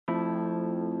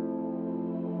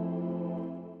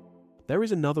There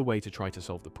is another way to try to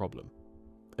solve the problem.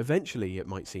 Eventually, it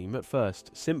might seem, at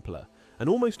first, simpler and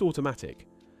almost automatic.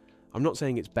 I'm not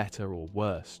saying it's better or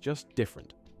worse, just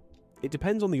different. It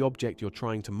depends on the object you're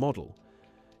trying to model.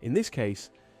 In this case,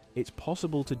 it's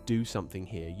possible to do something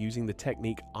here using the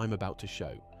technique I'm about to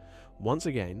show. Once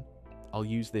again, I'll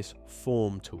use this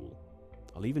form tool.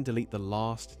 I'll even delete the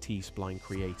last T-spline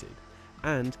created.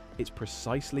 And it's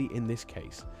precisely in this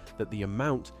case that the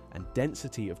amount and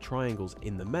density of triangles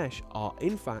in the mesh are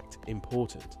in fact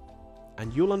important.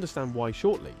 And you'll understand why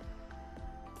shortly.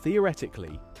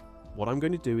 Theoretically, what I'm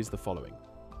going to do is the following.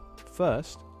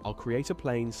 First, I'll create a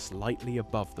plane slightly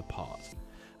above the part.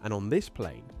 And on this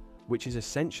plane, which is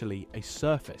essentially a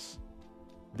surface,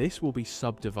 this will be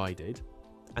subdivided,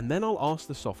 and then I'll ask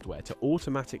the software to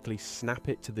automatically snap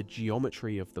it to the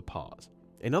geometry of the part.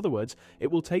 In other words, it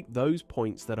will take those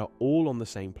points that are all on the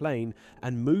same plane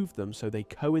and move them so they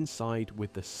coincide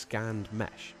with the scanned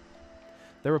mesh.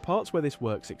 There are parts where this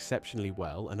works exceptionally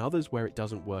well and others where it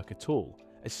doesn't work at all,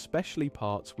 especially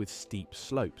parts with steep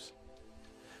slopes.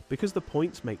 Because the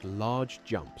points make large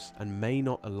jumps and may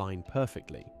not align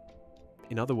perfectly.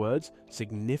 In other words,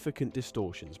 significant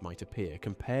distortions might appear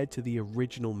compared to the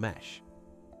original mesh.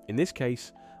 In this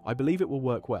case, I believe it will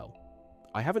work well.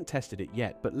 I haven't tested it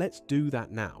yet, but let's do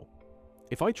that now.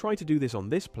 If I try to do this on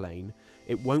this plane,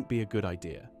 it won't be a good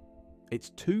idea.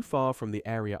 It's too far from the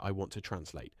area I want to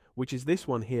translate, which is this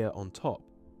one here on top.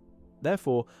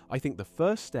 Therefore, I think the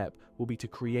first step will be to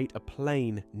create a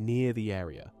plane near the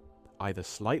area, either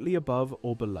slightly above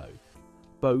or below.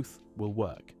 Both will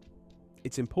work.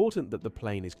 It's important that the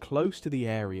plane is close to the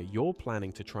area you're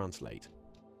planning to translate.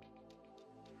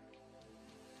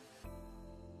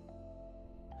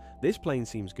 This plane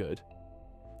seems good.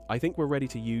 I think we're ready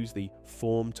to use the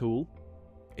form tool.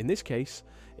 In this case,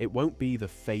 it won't be the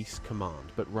face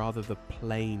command, but rather the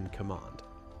plane command.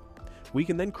 We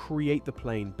can then create the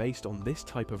plane based on this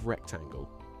type of rectangle,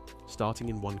 starting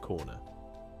in one corner.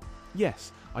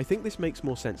 Yes, I think this makes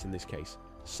more sense in this case.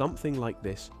 Something like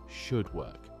this should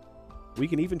work. We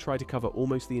can even try to cover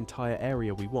almost the entire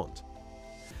area we want.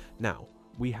 Now,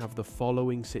 we have the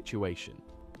following situation.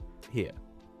 Here,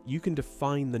 you can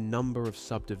define the number of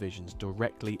subdivisions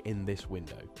directly in this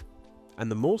window.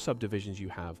 And the more subdivisions you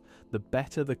have, the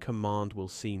better the command we'll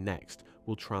see next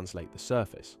will translate the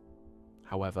surface.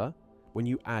 However, when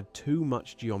you add too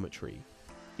much geometry,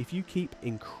 if you keep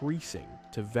increasing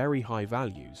to very high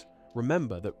values,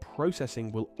 remember that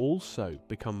processing will also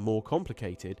become more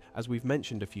complicated, as we've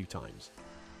mentioned a few times.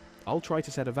 I'll try to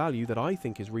set a value that I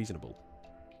think is reasonable.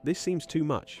 This seems too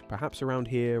much, perhaps around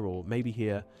here or maybe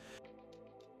here.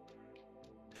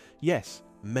 Yes,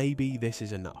 maybe this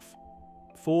is enough.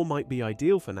 4 might be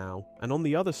ideal for now, and on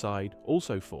the other side,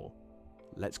 also 4.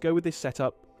 Let's go with this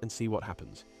setup and see what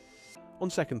happens.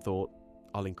 On second thought,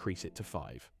 I'll increase it to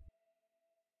 5.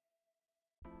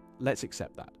 Let's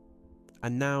accept that.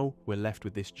 And now we're left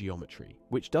with this geometry,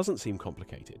 which doesn't seem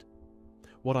complicated.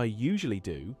 What I usually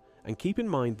do, and keep in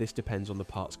mind this depends on the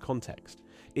part's context,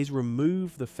 is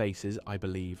remove the faces I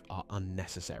believe are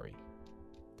unnecessary.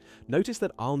 Notice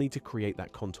that I'll need to create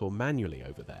that contour manually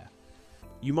over there.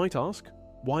 You might ask,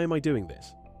 why am I doing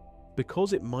this?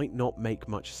 Because it might not make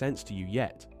much sense to you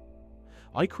yet.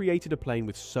 I created a plane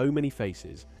with so many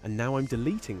faces and now I'm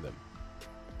deleting them.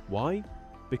 Why?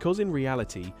 Because in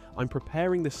reality, I'm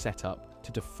preparing the setup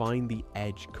to define the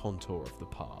edge contour of the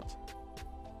part.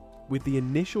 With the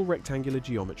initial rectangular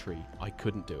geometry, I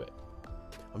couldn't do it.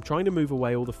 I'm trying to move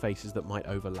away all the faces that might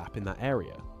overlap in that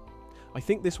area. I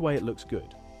think this way it looks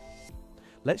good.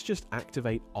 Let's just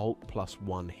activate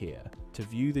Alt+1 here to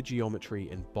view the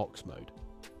geometry in box mode.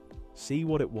 See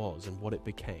what it was and what it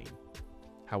became.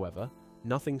 However,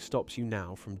 nothing stops you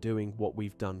now from doing what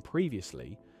we've done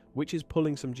previously, which is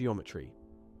pulling some geometry.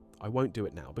 I won't do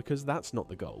it now because that's not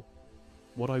the goal.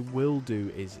 What I will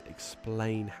do is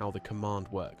explain how the command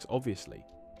works, obviously.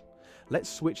 Let's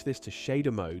switch this to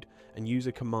shader mode and use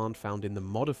a command found in the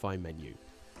modify menu.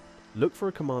 Look for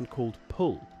a command called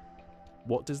pull.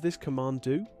 What does this command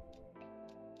do?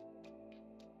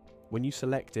 When you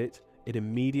select it, it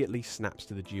immediately snaps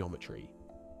to the geometry.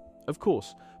 Of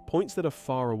course, points that are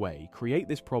far away create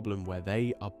this problem where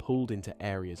they are pulled into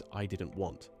areas I didn't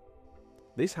want.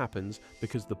 This happens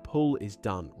because the pull is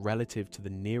done relative to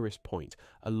the nearest point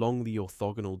along the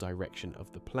orthogonal direction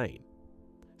of the plane.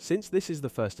 Since this is the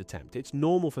first attempt, it's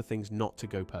normal for things not to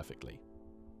go perfectly.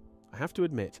 I have to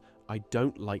admit, I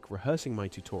don't like rehearsing my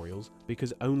tutorials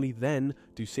because only then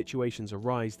do situations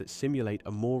arise that simulate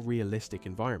a more realistic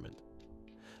environment.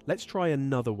 Let's try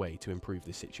another way to improve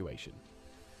this situation.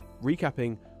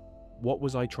 Recapping, what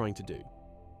was I trying to do?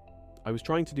 I was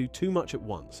trying to do too much at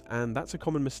once, and that's a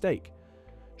common mistake.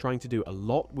 Trying to do a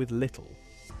lot with little.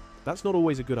 That's not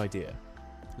always a good idea.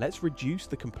 Let's reduce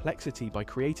the complexity by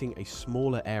creating a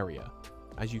smaller area,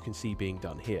 as you can see being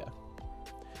done here.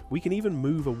 We can even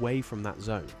move away from that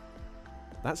zone.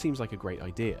 That seems like a great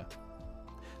idea.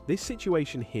 This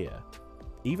situation here,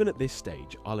 even at this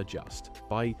stage, I'll adjust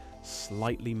by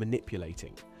slightly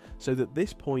manipulating so that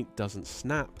this point doesn't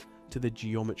snap to the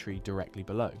geometry directly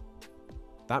below.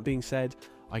 That being said,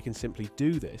 I can simply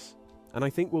do this, and I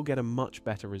think we'll get a much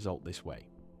better result this way.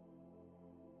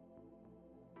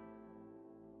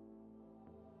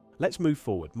 Let's move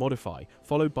forward, modify,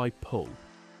 followed by pull.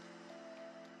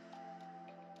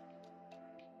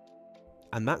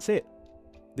 And that's it.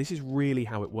 This is really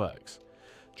how it works.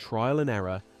 Trial and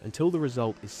error until the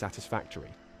result is satisfactory.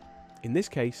 In this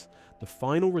case, the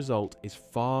final result is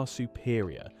far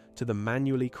superior to the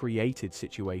manually created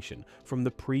situation from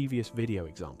the previous video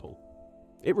example.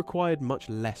 It required much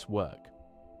less work.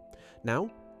 Now,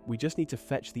 we just need to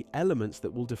fetch the elements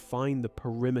that will define the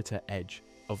perimeter edge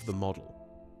of the model.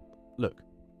 Look,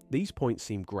 these points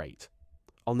seem great.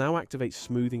 I'll now activate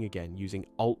smoothing again using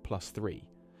Alt+3.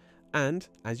 And,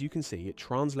 as you can see, it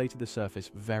translated the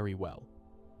surface very well.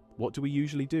 What do we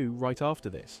usually do right after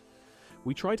this?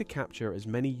 We try to capture as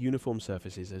many uniform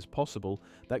surfaces as possible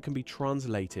that can be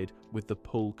translated with the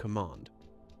pull command.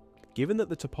 Given that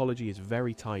the topology is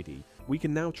very tidy, we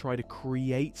can now try to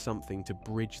create something to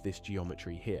bridge this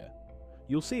geometry here.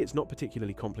 You'll see it's not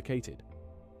particularly complicated.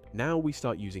 Now we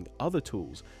start using other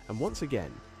tools, and once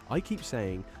again, I keep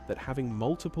saying that having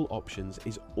multiple options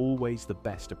is always the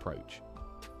best approach.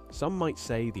 Some might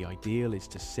say the ideal is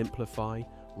to simplify,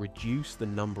 reduce the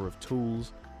number of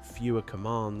tools, fewer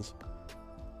commands.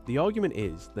 The argument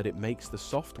is that it makes the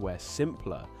software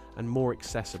simpler and more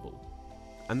accessible.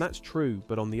 And that's true,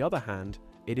 but on the other hand,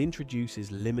 it introduces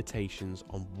limitations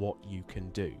on what you can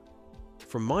do.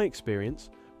 From my experience,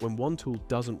 when one tool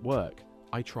doesn't work,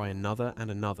 I try another,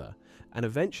 and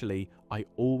eventually I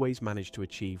always manage to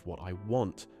achieve what I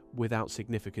want without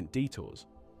significant detours.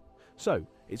 So,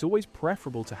 it's always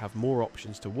preferable to have more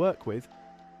options to work with,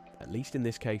 at least in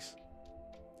this case.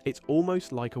 It's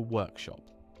almost like a workshop,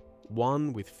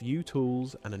 one with few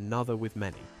tools and another with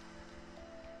many.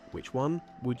 Which one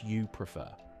would you prefer?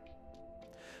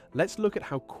 Let's look at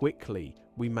how quickly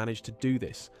we managed to do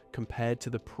this compared to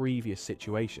the previous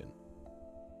situation.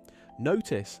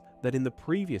 Notice that in the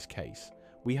previous case,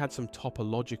 we had some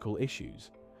topological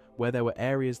issues, where there were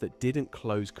areas that didn't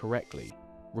close correctly,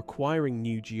 requiring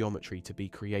new geometry to be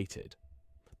created.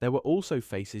 There were also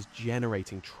faces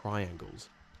generating triangles.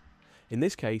 In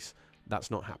this case, that's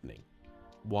not happening.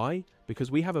 Why? Because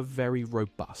we have a very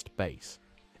robust base.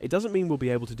 It doesn't mean we'll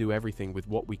be able to do everything with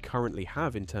what we currently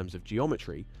have in terms of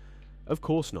geometry. Of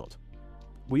course not.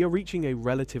 We are reaching a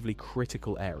relatively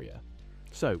critical area.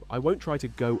 So I won't try to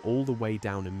go all the way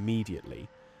down immediately.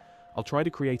 I'll try to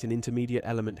create an intermediate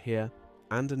element here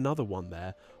and another one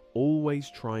there,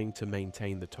 always trying to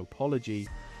maintain the topology,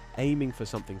 aiming for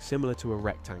something similar to a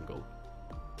rectangle.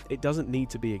 It doesn't need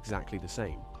to be exactly the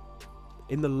same.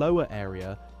 In the lower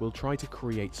area, we'll try to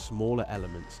create smaller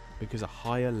elements because a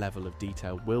higher level of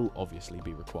detail will obviously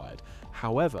be required.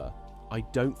 However, I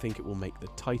don't think it will make the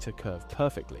tighter curve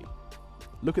perfectly.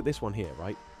 Look at this one here,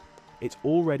 right? It's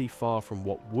already far from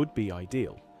what would be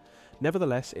ideal.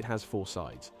 Nevertheless, it has 4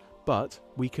 sides, but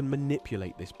we can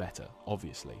manipulate this better,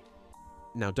 obviously.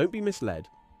 Now, don't be misled.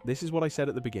 This is what I said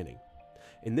at the beginning.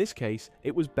 In this case,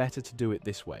 it was better to do it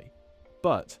this way,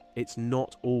 but it's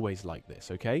not always like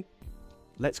this, okay?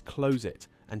 Let's close it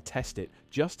and test it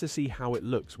just to see how it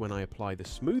looks when I apply the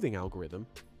smoothing algorithm.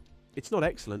 It's not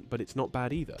excellent, but it's not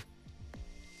bad either.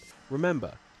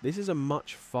 Remember, this is a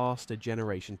much faster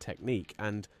generation technique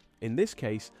and, in this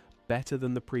case, better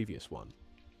than the previous one.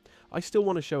 I still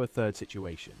want to show a third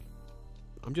situation.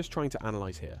 I'm just trying to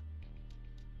analyze here.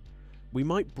 We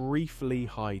might briefly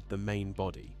hide the main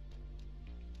body.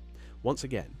 Once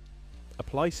again,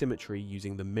 apply symmetry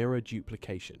using the mirror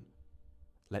duplication.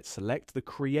 Let's select the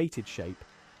created shape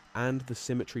and the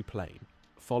symmetry plane,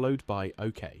 followed by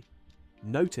OK.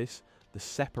 Notice the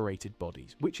separated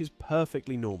bodies, which is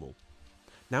perfectly normal.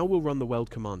 Now we'll run the weld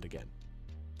command again.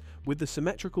 With the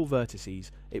symmetrical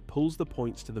vertices, it pulls the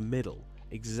points to the middle,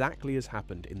 exactly as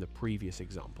happened in the previous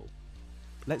example.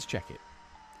 Let's check it.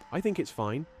 I think it's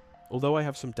fine, although I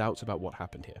have some doubts about what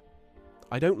happened here.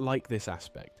 I don't like this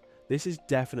aspect. This is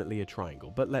definitely a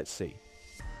triangle, but let's see.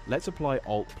 Let's apply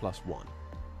Alt+1.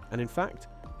 And in fact,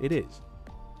 it is.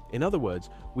 In other words,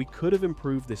 we could have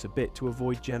improved this a bit to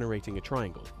avoid generating a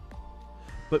triangle.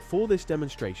 But for this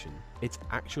demonstration, it's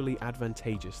actually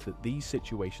advantageous that these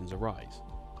situations arise.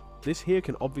 This here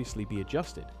can obviously be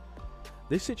adjusted.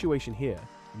 This situation here,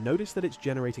 notice that it's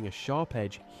generating a sharp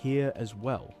edge here as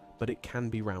well, but it can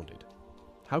be rounded.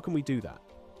 How can we do that?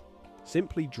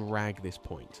 Simply drag this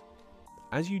point.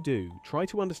 As you do, try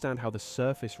to understand how the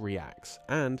surface reacts,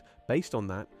 and based on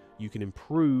that, you can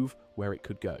improve where it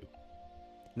could go.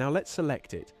 Now let's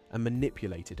select it and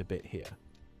manipulate it a bit here.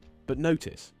 But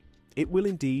notice, it will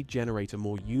indeed generate a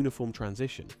more uniform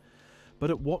transition, but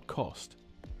at what cost?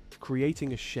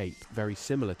 Creating a shape very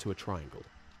similar to a triangle.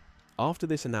 After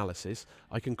this analysis,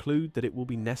 I conclude that it will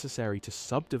be necessary to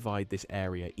subdivide this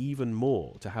area even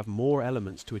more to have more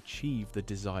elements to achieve the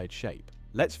desired shape.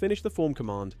 Let's finish the form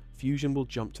command. Fusion will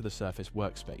jump to the surface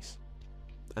workspace.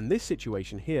 And this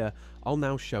situation here, I'll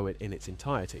now show it in its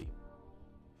entirety.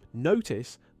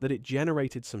 Notice that it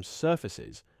generated some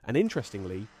surfaces, and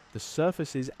interestingly, the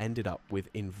surfaces ended up with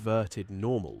inverted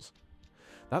normals.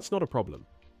 That's not a problem.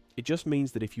 It just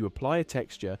means that if you apply a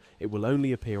texture, it will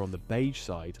only appear on the beige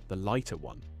side, the lighter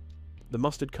one. The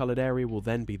mustard coloured area will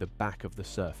then be the back of the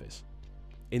surface.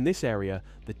 In this area,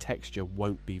 the texture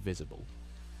won't be visible.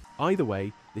 Either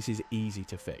way, this is easy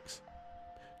to fix.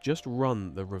 Just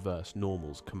run the reverse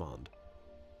normals command.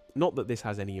 Not that this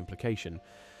has any implication,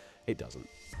 it doesn't.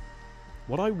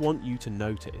 What I want you to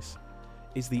notice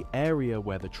is the area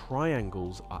where the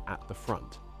triangles are at the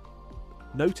front.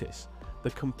 Notice the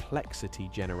complexity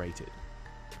generated.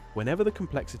 Whenever the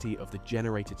complexity of the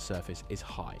generated surface is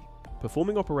high,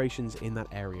 performing operations in that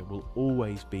area will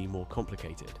always be more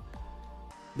complicated.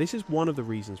 This is one of the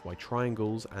reasons why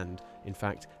triangles, and in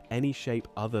fact any shape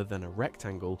other than a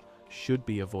rectangle, should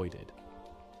be avoided.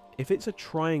 If it's a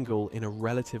triangle in a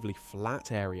relatively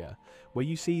flat area where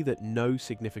you see that no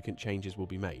significant changes will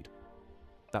be made,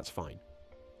 that's fine.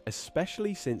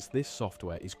 Especially since this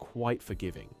software is quite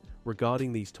forgiving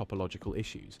regarding these topological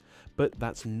issues, but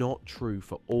that's not true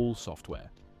for all software,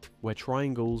 where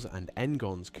triangles and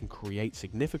n-gons can create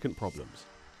significant problems.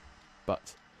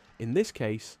 But in this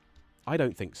case, I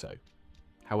don't think so.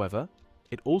 However,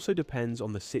 it also depends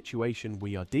on the situation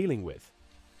we are dealing with.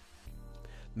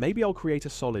 Maybe I'll create a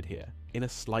solid here in a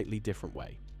slightly different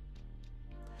way.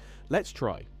 Let's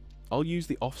try. I'll use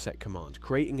the offset command,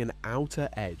 creating an outer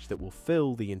edge that will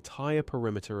fill the entire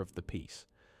perimeter of the piece.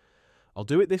 I'll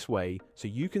do it this way so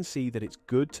you can see that it's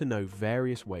good to know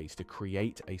various ways to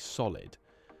create a solid,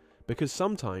 because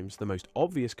sometimes the most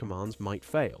obvious commands might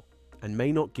fail and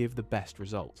may not give the best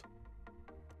result.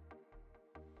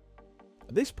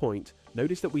 At this point,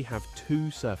 notice that we have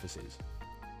two surfaces.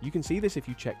 You can see this if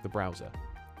you check the browser.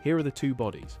 Here are the two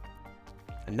bodies.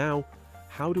 And now,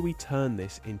 how do we turn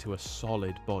this into a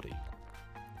solid body?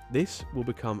 This will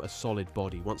become a solid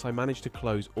body once I manage to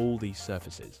close all these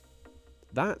surfaces.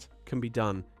 That can be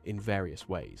done in various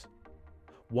ways.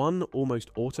 One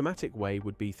almost automatic way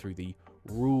would be through the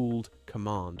ruled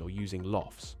command or using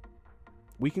lofts.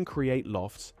 We can create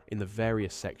lofts in the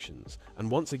various sections,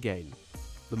 and once again,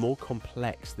 the more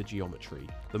complex the geometry,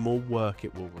 the more work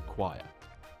it will require.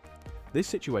 This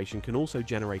situation can also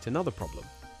generate another problem.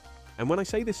 And when I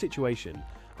say this situation,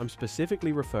 I'm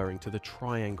specifically referring to the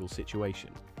triangle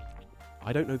situation.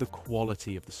 I don't know the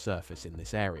quality of the surface in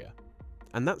this area,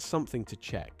 and that's something to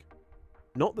check.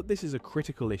 Not that this is a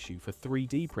critical issue for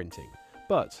 3D printing,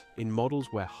 but in models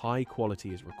where high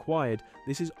quality is required,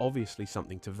 this is obviously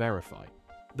something to verify.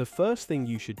 The first thing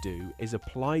you should do is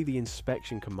apply the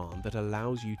inspection command that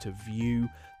allows you to view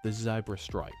the zebra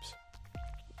stripes.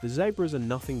 The zebras are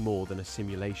nothing more than a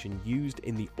simulation used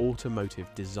in the automotive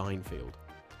design field.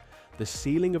 The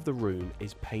ceiling of the room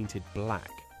is painted black,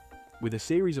 with a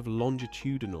series of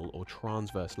longitudinal or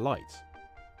transverse lights.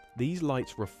 These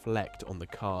lights reflect on the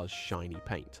car's shiny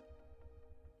paint.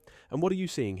 And what are you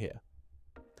seeing here?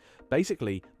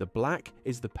 Basically, the black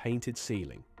is the painted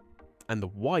ceiling, and the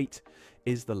white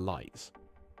is the lights.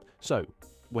 So,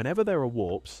 whenever there are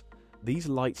warps, these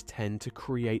lights tend to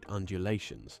create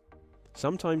undulations.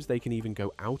 Sometimes they can even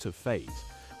go out of phase,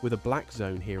 with a black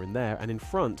zone here and there, and in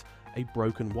front, a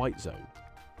broken white zone.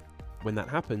 When that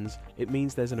happens, it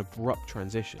means there's an abrupt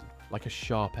transition, like a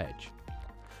sharp edge.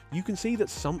 You can see that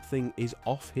something is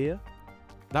off here.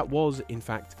 That was, in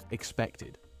fact,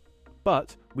 expected.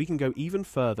 But we can go even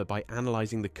further by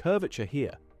analysing the curvature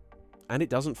here, and it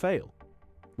doesn't fail.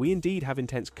 We indeed have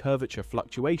intense curvature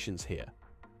fluctuations here.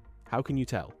 How can you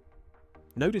tell?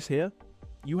 Notice here,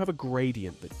 you have a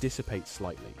gradient that dissipates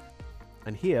slightly,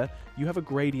 and here you have a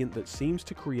gradient that seems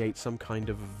to create some kind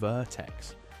of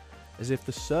vertex, as if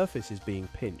the surface is being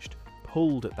pinched,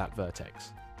 pulled at that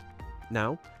vertex.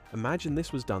 Now, imagine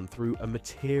this was done through a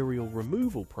material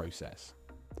removal process,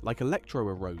 like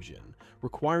electroerosion,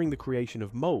 requiring the creation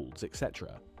of molds,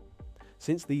 etc.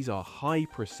 Since these are high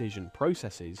precision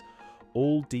processes,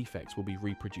 all defects will be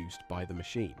reproduced by the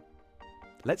machine.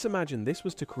 Let's imagine this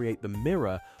was to create the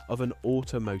mirror of an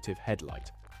automotive headlight.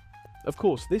 Of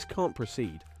course, this can't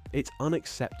proceed. It's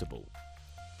unacceptable.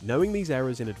 Knowing these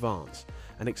errors in advance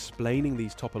and explaining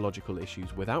these topological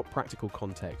issues without practical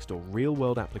context or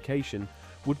real-world application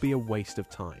would be a waste of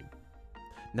time.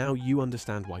 Now you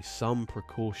understand why some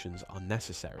precautions are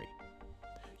necessary.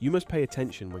 You must pay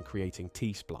attention when creating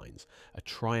T-Splines, a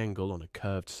triangle on a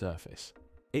curved surface.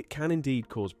 It can indeed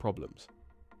cause problems.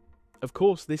 Of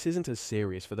course, this isn't as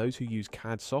serious for those who use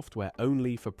CAD software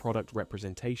only for product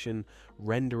representation,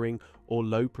 rendering, or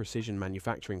low-precision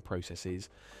manufacturing processes,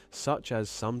 such as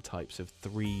some types of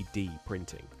 3D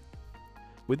printing.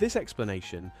 With this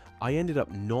explanation, I ended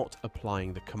up not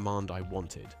applying the command I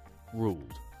wanted,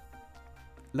 ruled.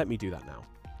 Let me do that now.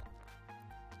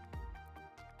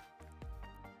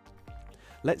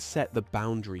 Let's set the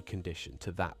boundary condition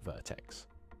to that vertex.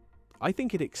 I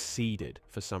think it exceeded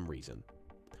for some reason.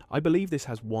 I believe this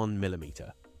has 1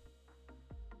 millimeter.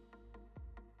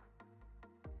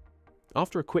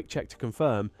 After a quick check to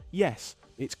confirm, yes,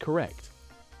 it's correct.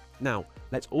 Now,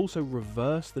 let's also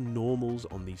reverse the normals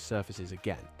on these surfaces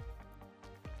again.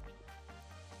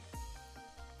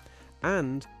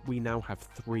 And we now have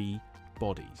 3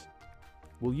 bodies.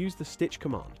 We'll use the stitch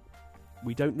command.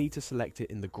 We don't need to select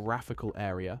it in the graphical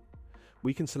area.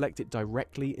 We can select it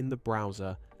directly in the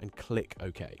browser and click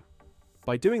OK.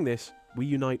 By doing this, we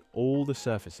unite all the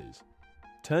surfaces,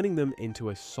 turning them into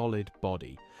a solid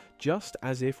body, just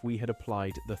as if we had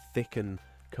applied the thicken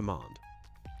command.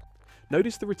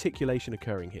 Notice the reticulation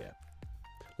occurring here.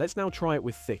 Let's now try it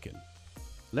with thicken.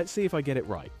 Let's see if I get it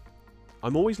right.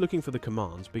 I'm always looking for the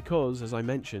commands because, as I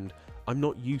mentioned, I'm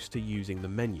not used to using the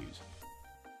menus.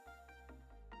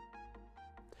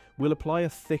 We'll apply a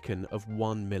thicken of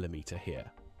 1 millimeter here.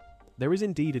 There is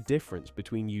indeed a difference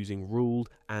between using ruled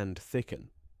and thicken.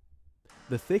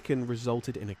 The thicken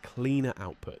resulted in a cleaner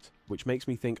output, which makes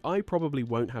me think I probably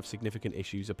won't have significant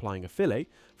issues applying a fillet,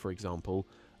 for example,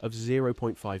 of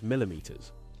 0.5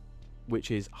 millimeters,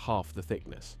 which is half the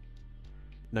thickness.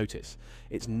 Notice,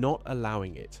 it's not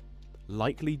allowing it,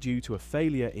 likely due to a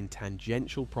failure in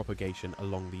tangential propagation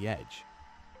along the edge.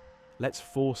 Let's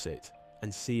force it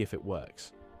and see if it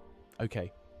works.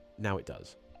 Okay, now it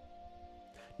does.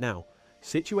 Now,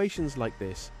 situations like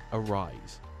this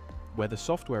arise, where the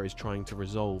software is trying to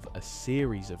resolve a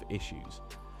series of issues,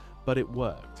 but it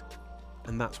worked,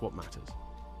 and that's what matters.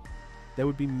 There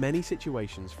would be many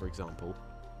situations, for example,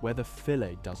 where the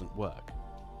fillet doesn't work.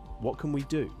 What can we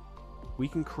do? We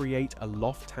can create a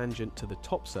loft tangent to the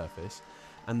top surface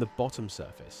and the bottom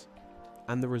surface,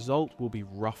 and the result will be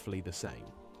roughly the same.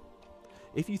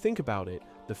 If you think about it,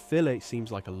 the fillet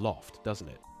seems like a loft, doesn't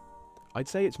it? I'd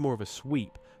say it's more of a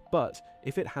sweep, but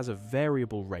if it has a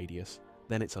variable radius,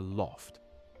 then it's a loft.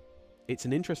 It's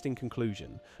an interesting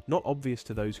conclusion, not obvious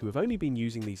to those who have only been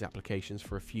using these applications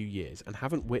for a few years and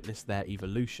haven't witnessed their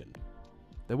evolution.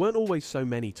 There weren't always so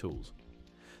many tools.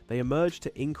 They emerged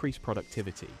to increase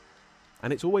productivity,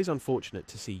 and it's always unfortunate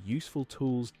to see useful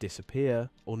tools disappear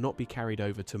or not be carried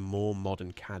over to more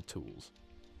modern CAD tools.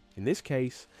 In this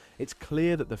case, it's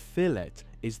clear that the fillet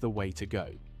is the way to go.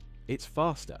 It's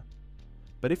faster.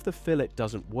 But if the fillet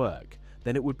doesn't work,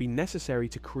 then it would be necessary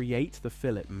to create the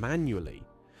fillet manually,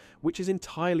 which is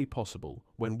entirely possible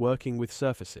when working with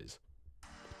surfaces.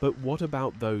 But what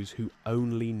about those who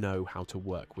only know how to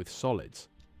work with solids?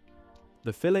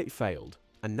 The fillet failed,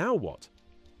 and now what?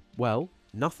 Well,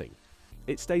 nothing.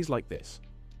 It stays like this.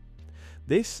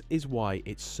 This is why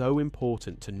it's so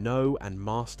important to know and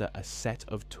master a set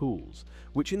of tools,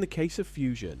 which in the case of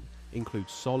Fusion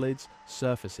includes solids,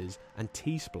 surfaces, and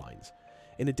T-Splines,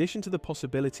 in addition to the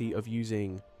possibility of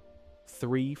using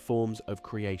 3 forms of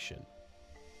creation.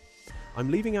 I'm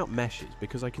leaving out meshes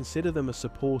because I consider them a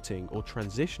supporting or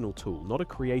transitional tool, not a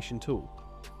creation tool.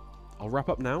 I'll wrap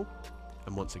up now,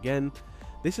 and once again,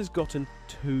 this has gotten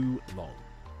too long.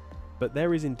 But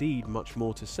there is indeed much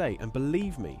more to say, and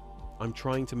believe me, I'm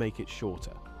trying to make it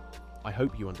shorter. I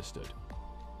hope you understood.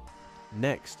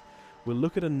 Next, we'll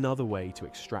look at another way to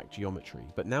extract geometry,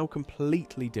 but now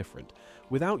completely different,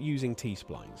 without using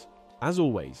T-Splines. As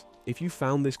always, if you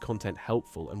found this content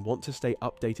helpful and want to stay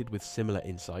updated with similar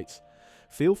insights,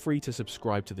 feel free to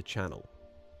subscribe to the channel.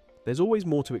 There's always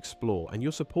more to explore, and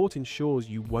your support ensures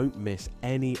you won't miss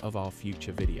any of our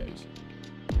future videos.